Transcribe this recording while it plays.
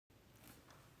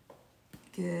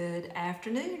Good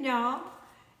afternoon, y'all.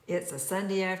 It's a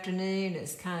Sunday afternoon.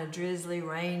 It's kind of drizzly,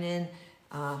 raining.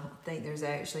 I think there's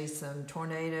actually some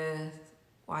tornado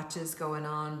watches going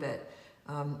on, but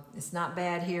it's not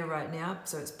bad here right now,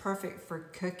 so it's perfect for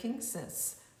cooking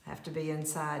since I have to be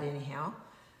inside anyhow.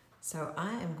 So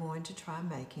I am going to try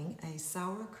making a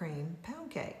sour cream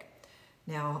pound cake.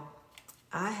 Now,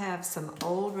 I have some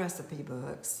old recipe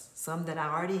books, some that I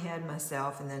already had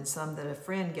myself, and then some that a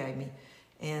friend gave me.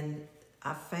 And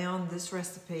I found this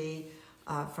recipe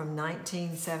from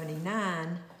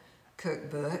 1979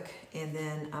 cookbook, and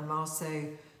then I'm also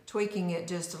tweaking it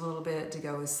just a little bit to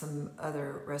go with some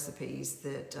other recipes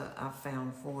that I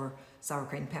found for sour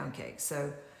cream pound cake.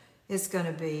 So it's going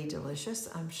to be delicious,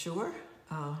 I'm sure.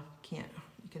 You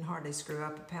can hardly screw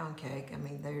up a pound cake. I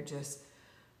mean, they're just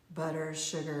butter,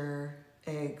 sugar,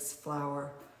 eggs,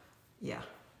 flour,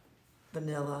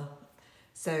 vanilla.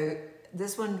 So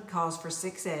this one calls for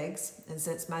 6 eggs, and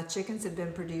since my chickens have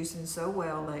been producing so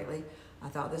well lately, I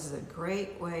thought this is a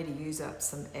great way to use up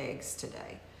some eggs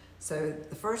today. So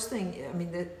the first thing,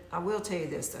 I will tell you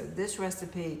this though, this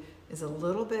recipe is a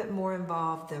little bit more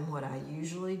involved than what I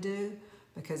usually do,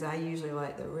 because I usually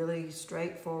like the really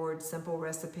straightforward, simple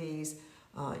recipes.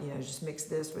 Just mix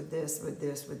this with this, with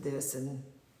this, with this, and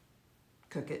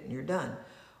cook it and you're done.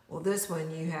 Well, this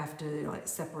one you have to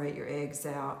separate your eggs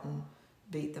out and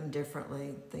beat them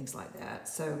differently, things like that.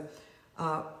 So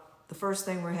the first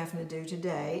thing we're having to do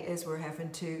today is we're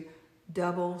having to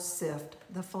double sift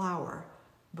the flour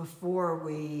before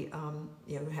we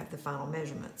have the final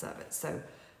measurements of it. So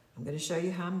I'm going to show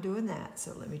you how I'm doing that.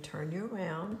 So let me turn you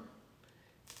around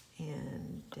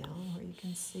and down where you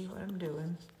can see what I'm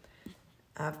doing.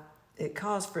 It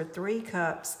calls for 3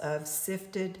 cups of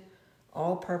sifted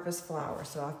all-purpose flour.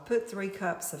 So I've put 3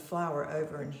 cups of flour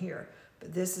over in here,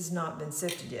 but this has not been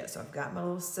sifted yet. So I've got my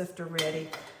little sifter ready,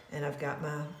 and I've got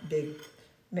my big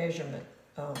measuring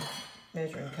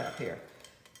cup here.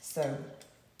 So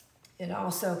it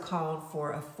also called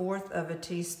for 1/4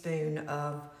 teaspoon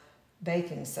of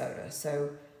baking soda.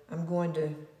 So I'm going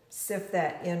to sift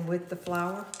that in with the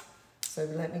flour. So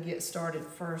let me get started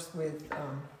first with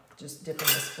just dipping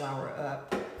this flour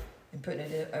up and putting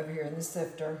it over here in the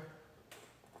sifter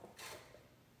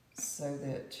so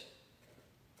that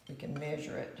we can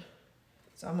measure it.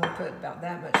 So I'm going to put about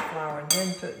that much flour and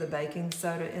then put the baking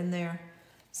soda in there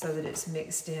so that it's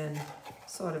mixed in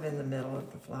sort of in the middle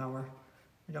of the flour.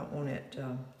 We don't want it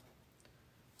to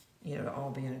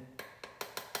all be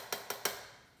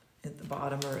at the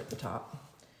bottom or at the top.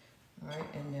 All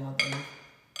right, and now then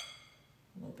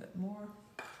a little bit more.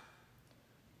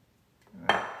 All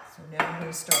right, so now I'm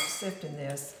going to start sifting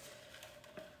this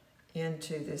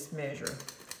into this measure.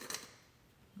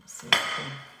 Let's see if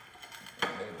I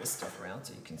can move this stuff around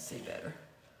so you can see better.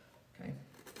 Okay.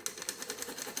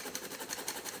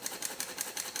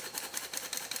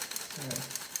 So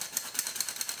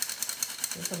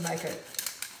this will make it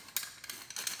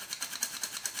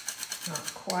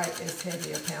not quite as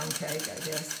heavy a pound cake, I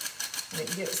guess. And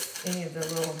it gets any of the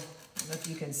little, I don't know if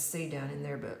you can see down in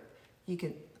there, but you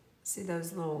can see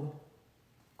those little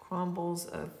crumbles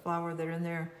of flour that are in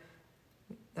there.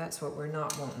 That's what we're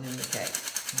not wanting in the cake,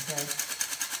 okay?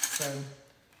 So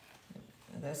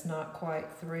that's not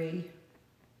quite 3.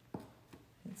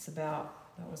 It's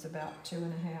about, that was about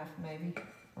 2.5 maybe,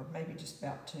 or maybe just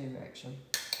about 2 actually.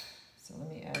 So let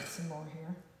me add some more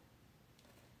here.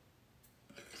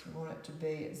 So we want it to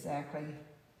be exactly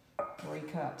 3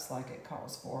 cups like it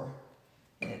calls for.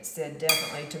 And it said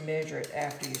definitely to measure it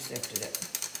after you sifted it.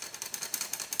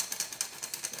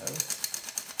 So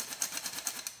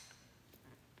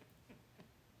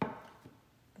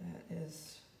that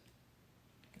is,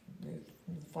 move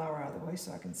the flour out of the way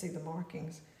so I can see the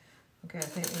markings. Okay, I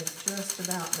think we're just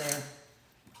about there.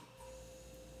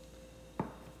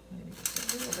 Maybe just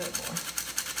a little bit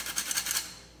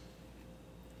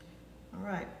more. All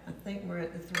right, I think we're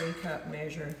at the 3 cup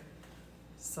measure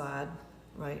side,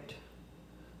 right?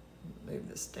 Move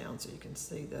this down so you can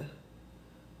see the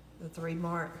 3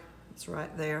 mark. It's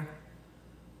right there,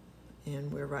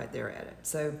 and we're right there at it.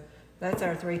 So that's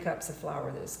our 3 cups of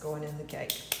flour that's going in the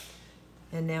cake.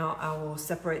 And now I will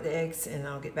separate the eggs, and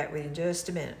I'll get back with you in just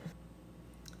a minute.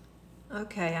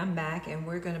 Okay, I'm back, and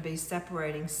we're going to be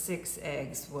separating 6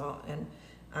 eggs. Well, and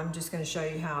I'm just going to show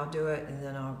you how I'll do it, and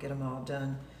then I'll get them all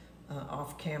done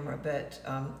off camera. But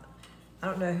I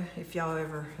don't know if y'all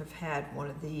ever have had one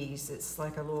of these. It's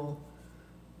like a little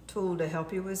tool to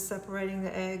help you with separating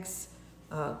the eggs.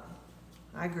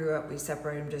 I grew up, we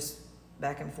separated them just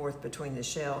back and forth between the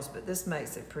shells, but this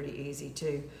makes it pretty easy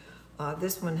too.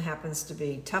 This one happens to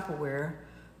be Tupperware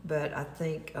but I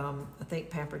think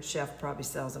Pampered Chef probably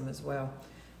sells them as well.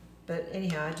 But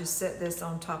anyhow, I just set this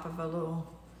on top of a little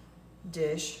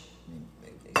dish. Let me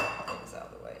move these things out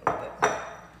of the way a little bit.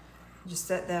 Just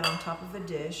set that on top of a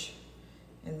dish,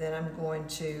 and then I'm going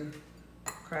to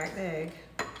crack the egg.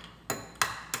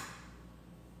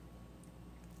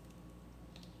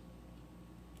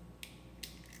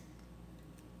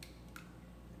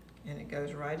 And it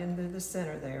goes right into the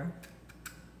center there.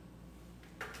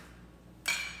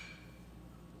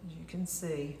 As you can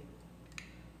see,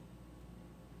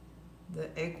 the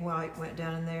egg white went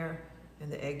down in there,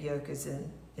 and the egg yolk is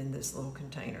in this little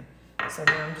container. So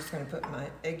now I'm just going to put my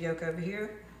egg yolk over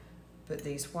here, put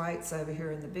these whites over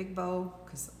here in the big bowl,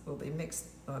 because we'll be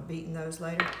beating those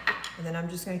later. And then I'm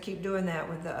just going to keep doing that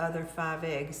with the other 5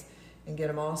 eggs and get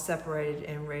them all separated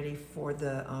and ready for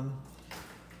the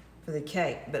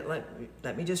cake. But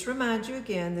let me just remind you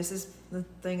again, this is the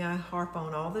thing I harp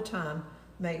on all the time.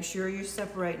 Make sure you're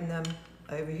separating them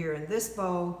over here in this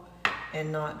bowl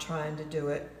and not trying to do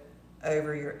it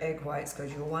over your egg whites,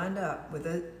 because you'll wind up with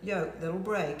a yolk that'll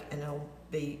break and it'll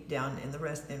be down in the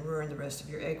rest and ruin the rest of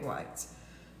your egg whites,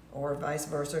 or vice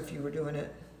versa if you were doing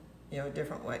it, a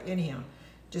different way. Anyhow,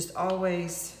 just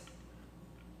always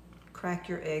crack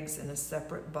your eggs in a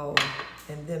separate bowl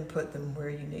and then put them where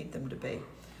you need them to be,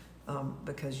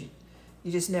 because you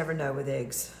just never know with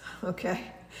eggs. Okay,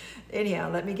 anyhow,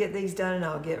 let me get these done and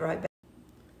I'll get right back.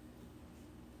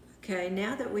 Okay,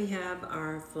 now that we have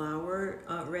our flour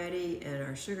ready and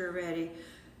our sugar ready,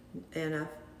 and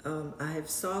I have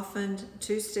softened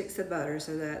 2 sticks of butter,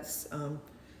 so that's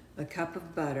a cup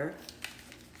of butter,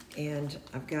 and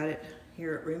I've got it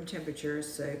here at room temperature.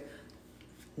 So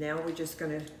now we're just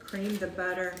going to cream the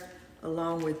butter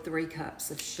along with 3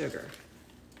 cups of sugar.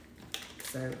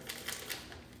 So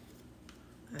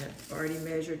I've already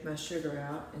measured my sugar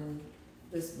out in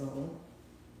this bowl.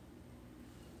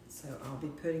 So I'll be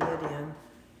putting it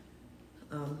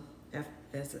in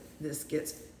as this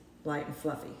gets light and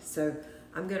fluffy. So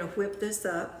I'm going to whip this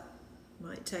up.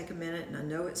 Might take a minute, and I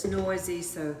know it's noisy,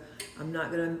 so I'm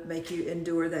not going to make you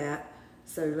endure that.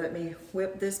 So let me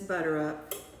whip this butter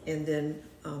up, and then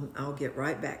I'll get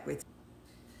right back with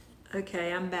you.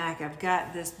 Okay, I'm back. I've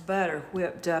got this butter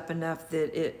whipped up enough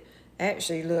that it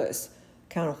actually looks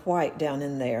kind of white down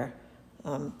in there.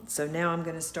 So now I'm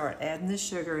going to start adding the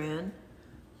sugar in.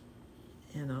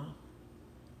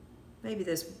 Maybe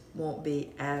this won't be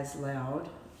as loud,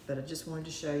 but I just wanted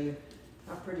to show you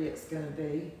how pretty it's going to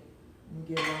be. And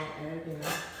get it all added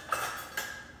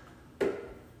in.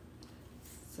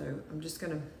 So I'm just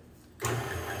going to,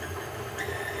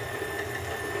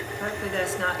 hopefully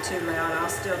that's not too loud. I'll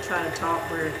still try to talk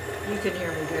where you can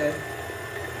hear me good.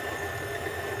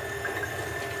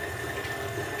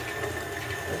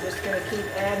 I'm just going to keep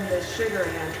adding the sugar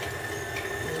in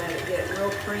and let it get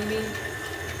real creamy.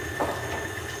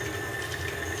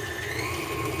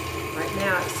 Right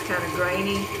now it's kind of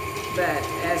grainy, but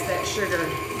as that sugar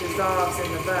dissolves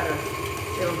in the butter,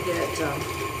 it'll get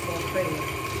more creamy.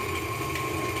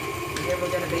 And then we're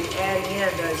going to be adding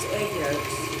in those egg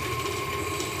yolks.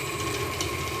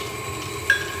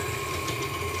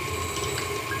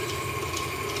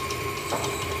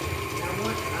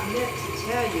 I meant to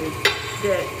tell you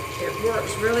that it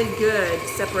works really good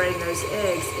separating those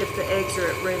eggs if the eggs are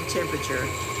at room temperature.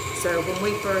 So when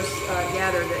we first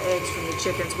gather the eggs from the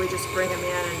chickens, we just bring them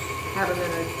in and have them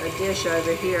in a dish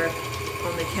over here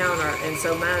on the counter. And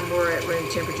so mine were at room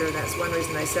temperature. That's one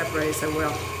reason they separated so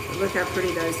well. But look how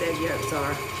pretty those egg yolks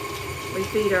are. We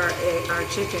feed our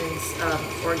chickens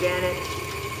organic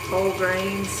whole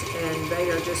grains, and they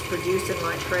are just producing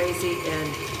like crazy, and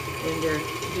they're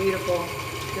beautiful,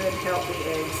 good, healthy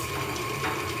eggs.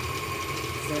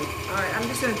 So, all right, I'm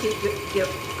just going to keep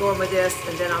going with this,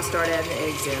 and then I'll start adding the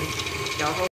eggs in.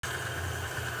 Y'all hold.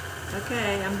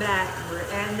 Okay, I'm back. We're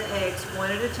adding the eggs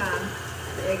one at a time,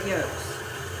 the egg yolks.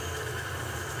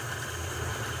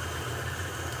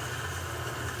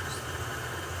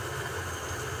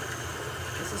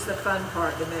 This is the fun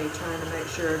part to me, trying to make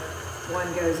sure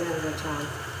one goes in at a time.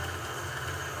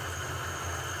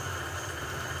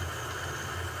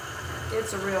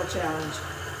 It's a real challenge.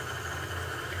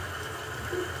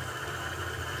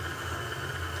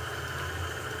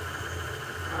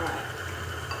 Alright.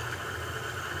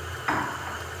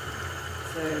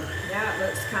 So now it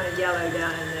looks kind of yellow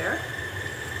down in there.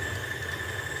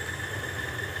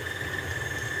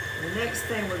 The next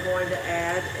thing we're going to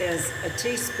add is a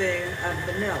teaspoon of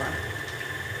vanilla.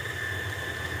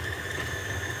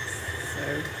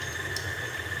 So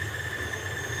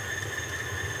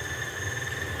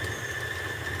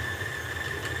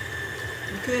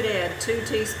could add 2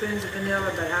 teaspoons of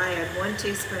vanilla, but I add 1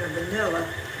 teaspoon of vanilla,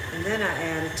 and then I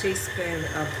add a teaspoon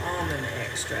of almond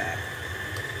extract.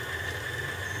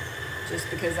 Just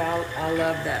because I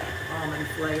love that almond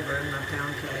flavor in my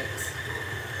pound cakes.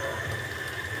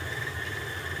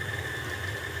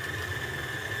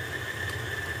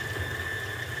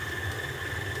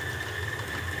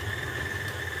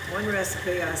 One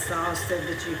recipe I saw said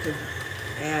that you could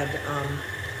add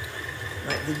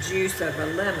like the juice of a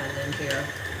lemon in here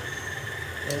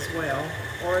as well,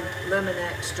 or lemon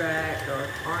extract or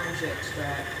orange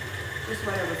extract, just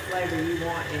whatever flavor you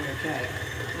want in your cake.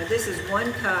 Now this is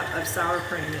 1 cup of sour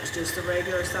cream. It's just a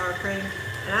regular sour cream,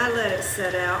 and I let it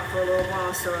set out for a little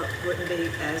while so it wouldn't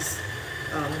be as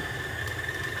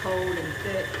cold and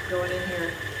thick going in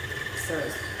here, so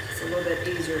it's a little bit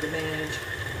easier to manage.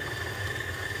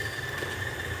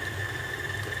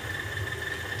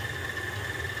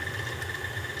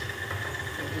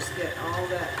 So just get all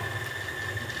that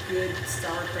good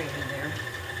sour cream in there.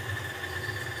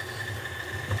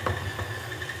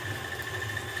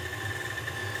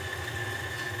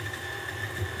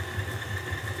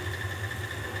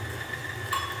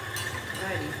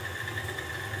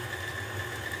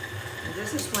 And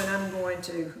this is when I'm going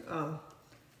to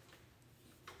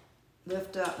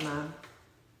lift up my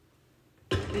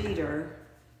beater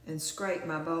and scrape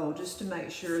my bowl just to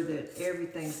make sure that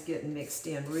everything's getting mixed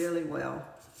in really well.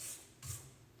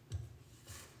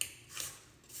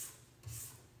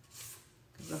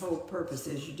 Because the whole purpose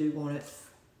is you do want it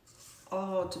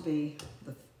all to be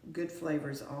the good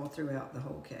flavors all throughout the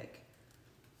whole cake.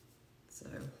 So,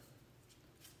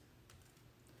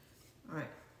 all right.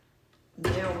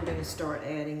 Now we're going to start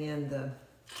adding in the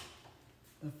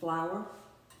flour.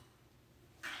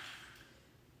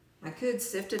 I could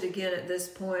sift it again at this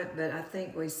point, but I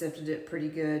think we sifted it pretty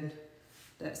good.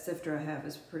 That sifter I have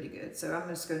is pretty good. So I'm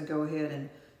just going to go ahead and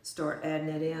start adding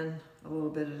it in a little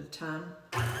bit at a time.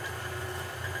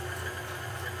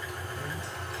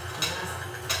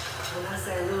 When I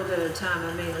say a little bit at a time,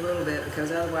 I mean a little bit,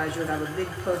 because otherwise you'll have a big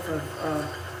puff of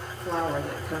flour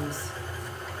that comes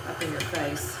up in your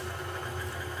face.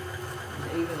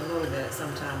 And even a little bit,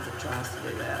 sometimes it tries to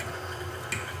do that.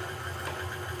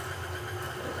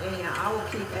 But anyhow, I will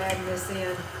keep adding this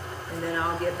in, and then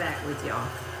I'll get back with y'all.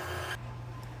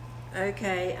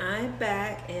 Okay, I'm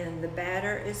back, and the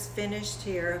batter is finished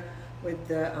here with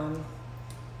the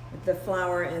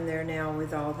flour in there now,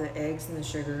 with all the eggs and the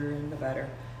sugar and the butter.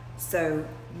 So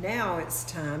now it's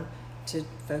time to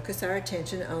focus our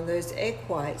attention on those egg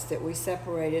whites that we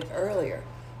separated earlier.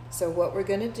 So what we're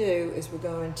going to do is we're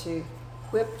going to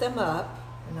whip them up,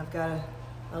 and I've got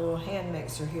a little hand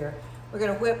mixer here. We're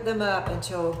going to whip them up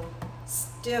until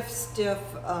stiff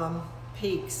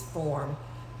peaks form.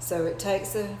 So it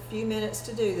takes a few minutes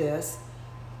to do this.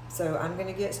 So I'm going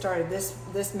to get started.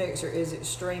 This mixer is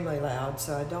extremely loud,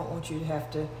 so I don't want you to have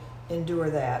to endure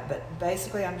that. But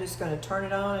basically I'm just going to turn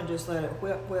it on and just let it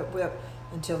whip, whip, whip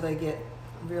until they get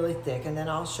really thick, and then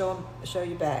I'll show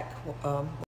you back.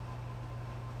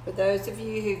 For those of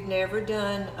you who've never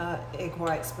done egg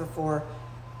whites before,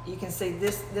 you can see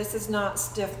this is not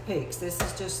stiff peaks. This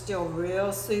is just still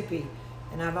real soupy,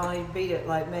 and I've only beat it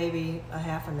like maybe a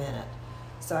half a minute.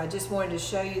 So I just wanted to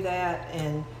show you that,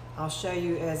 and I'll show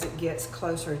you as it gets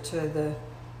closer to the,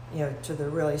 to the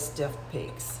really stiff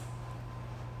peaks.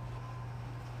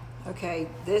 Okay,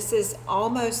 this is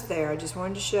almost there. I just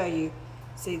wanted to show you.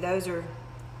 See, those are,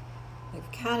 they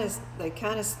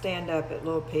kind of stand up at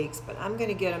little peaks, but I'm going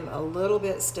to get them a little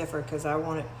bit stiffer because I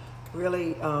want it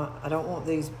really, I don't want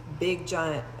these big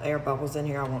giant air bubbles in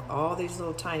here. I want all these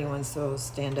little tiny ones so it'll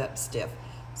stand up stiff.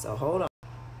 So hold on.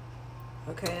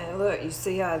 Okay, now look, you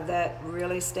see how that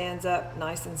really stands up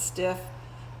nice and stiff?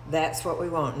 That's what we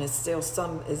want, and it's still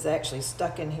some is actually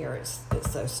stuck in here. It's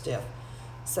so stiff.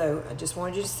 So I just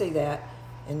wanted you to see that.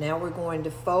 And now we're going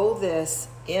to fold this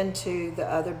into the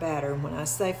other batter. And when I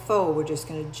say fold, we're just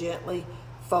going to gently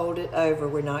fold it over.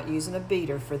 We're not using a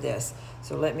beater for this.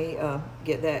 So let me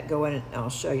get that going, and I'll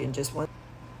show you in just one.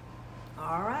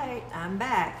 All right, I'm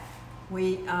back.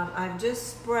 I've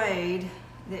just sprayed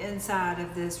the inside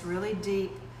of this really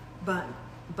deep bundt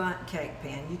cake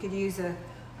pan. You could use a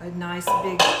nice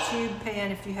big tube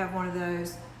pan if you have one of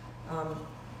those,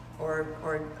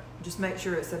 or just make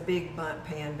sure it's a big bundt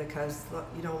pan, because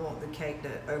you don't want the cake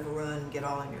to overrun and get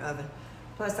all in your oven.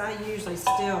 Plus, I usually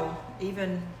still,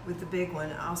 even with the big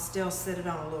one, I'll still sit it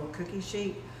on a little cookie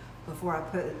sheet before I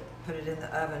put it in the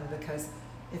oven, because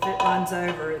if it runs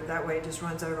over, that way it just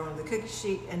runs over on the cookie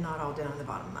sheet and not all down the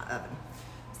bottom of my oven.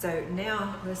 So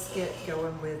now let's get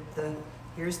going with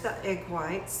here's the egg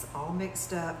whites all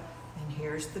mixed up. And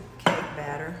here's the cake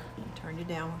batter. Turn you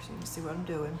down so you can see what I'm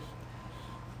doing.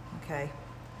 Okay,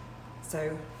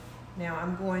 so now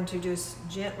I'm going to just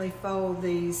gently fold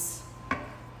these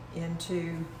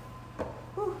into,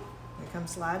 whew, they come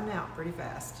sliding out pretty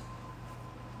fast.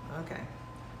 Okay,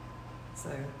 so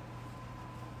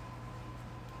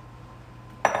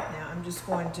now I'm just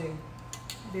going to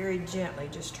very gently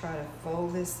just try to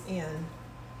fold this in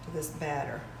to this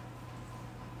batter.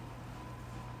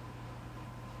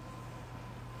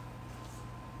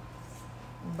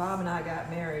 When Bob and I got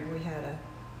married, we had a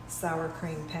sour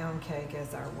cream pound cake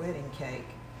as our wedding cake,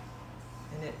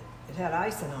 and it had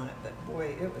icing on it, but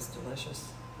boy, it was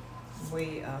delicious.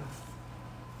 We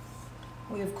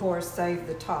of course saved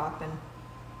the top and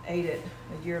ate it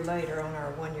a year later on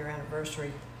our 1-year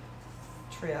anniversary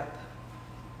trip.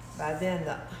 By then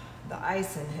the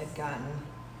icing had gotten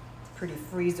pretty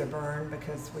freezer burn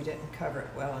because we didn't cover it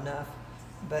well enough,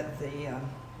 but the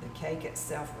cake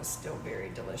itself was still very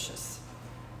delicious.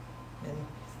 And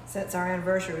since our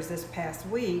anniversary was this past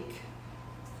week,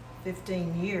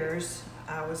 15 years,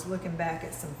 I was looking back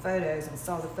at some photos and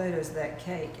saw the photos of that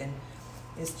cake, and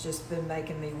it's just been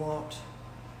making me want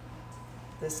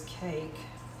this cake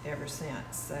ever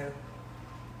since. So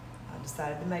I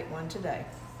decided to make one today.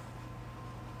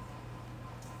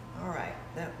 All right,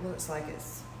 that looks like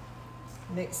it's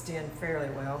mixed in fairly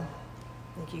well.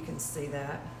 I think you can see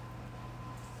that.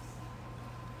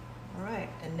 All right,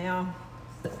 and now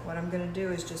what I'm going to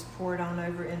do is just pour it on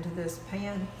over into this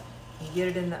pan and get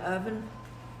it in the oven.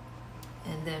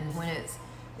 And then when it's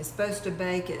supposed to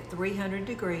bake at 300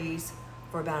 degrees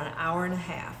for about an hour and a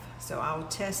half. So I'll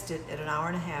test it at an hour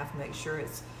and a half, make sure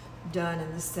it's done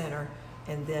in the center,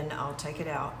 and then I'll take it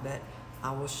out. But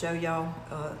I will show y'all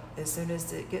as soon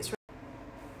as it gets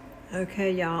ready.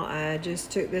 Okay, y'all, I just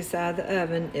took this out of the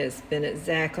oven. It's been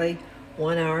exactly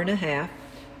 1 hour and a half,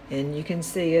 and you can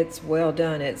see it's well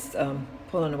done. It's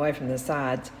pulling away from the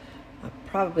sides. I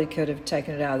probably could have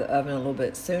taken it out of the oven a little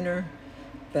bit sooner,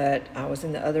 but I was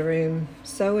in the other room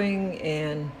sewing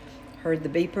and heard the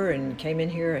beeper and came in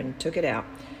here and took it out.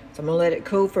 So I'm gonna let it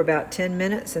cool for about 10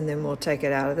 minutes and then we'll take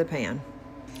it out of the pan.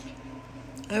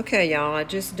 Okay, y'all, I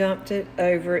just dumped it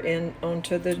over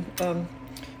onto the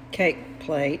cake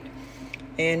plate,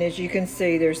 and as you can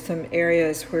see, there's some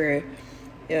areas where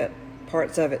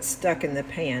parts of it stuck in the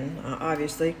pan. I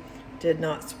obviously did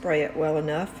not spray it well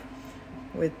enough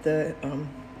with the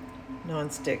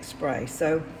non-stick spray.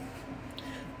 So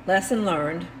lesson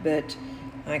learned, but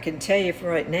I can tell you for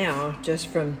right now, just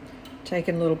from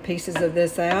taking little pieces of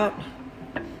this out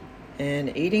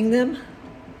and eating them,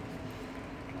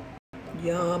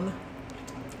 yum,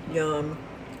 yum,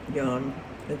 yum.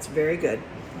 It's very good.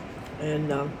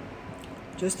 And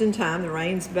just in time, the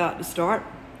rain's about to start,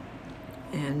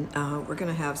 and we're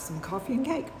gonna have some coffee and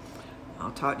cake. I'll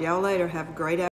talk to y'all later. Have a great afternoon.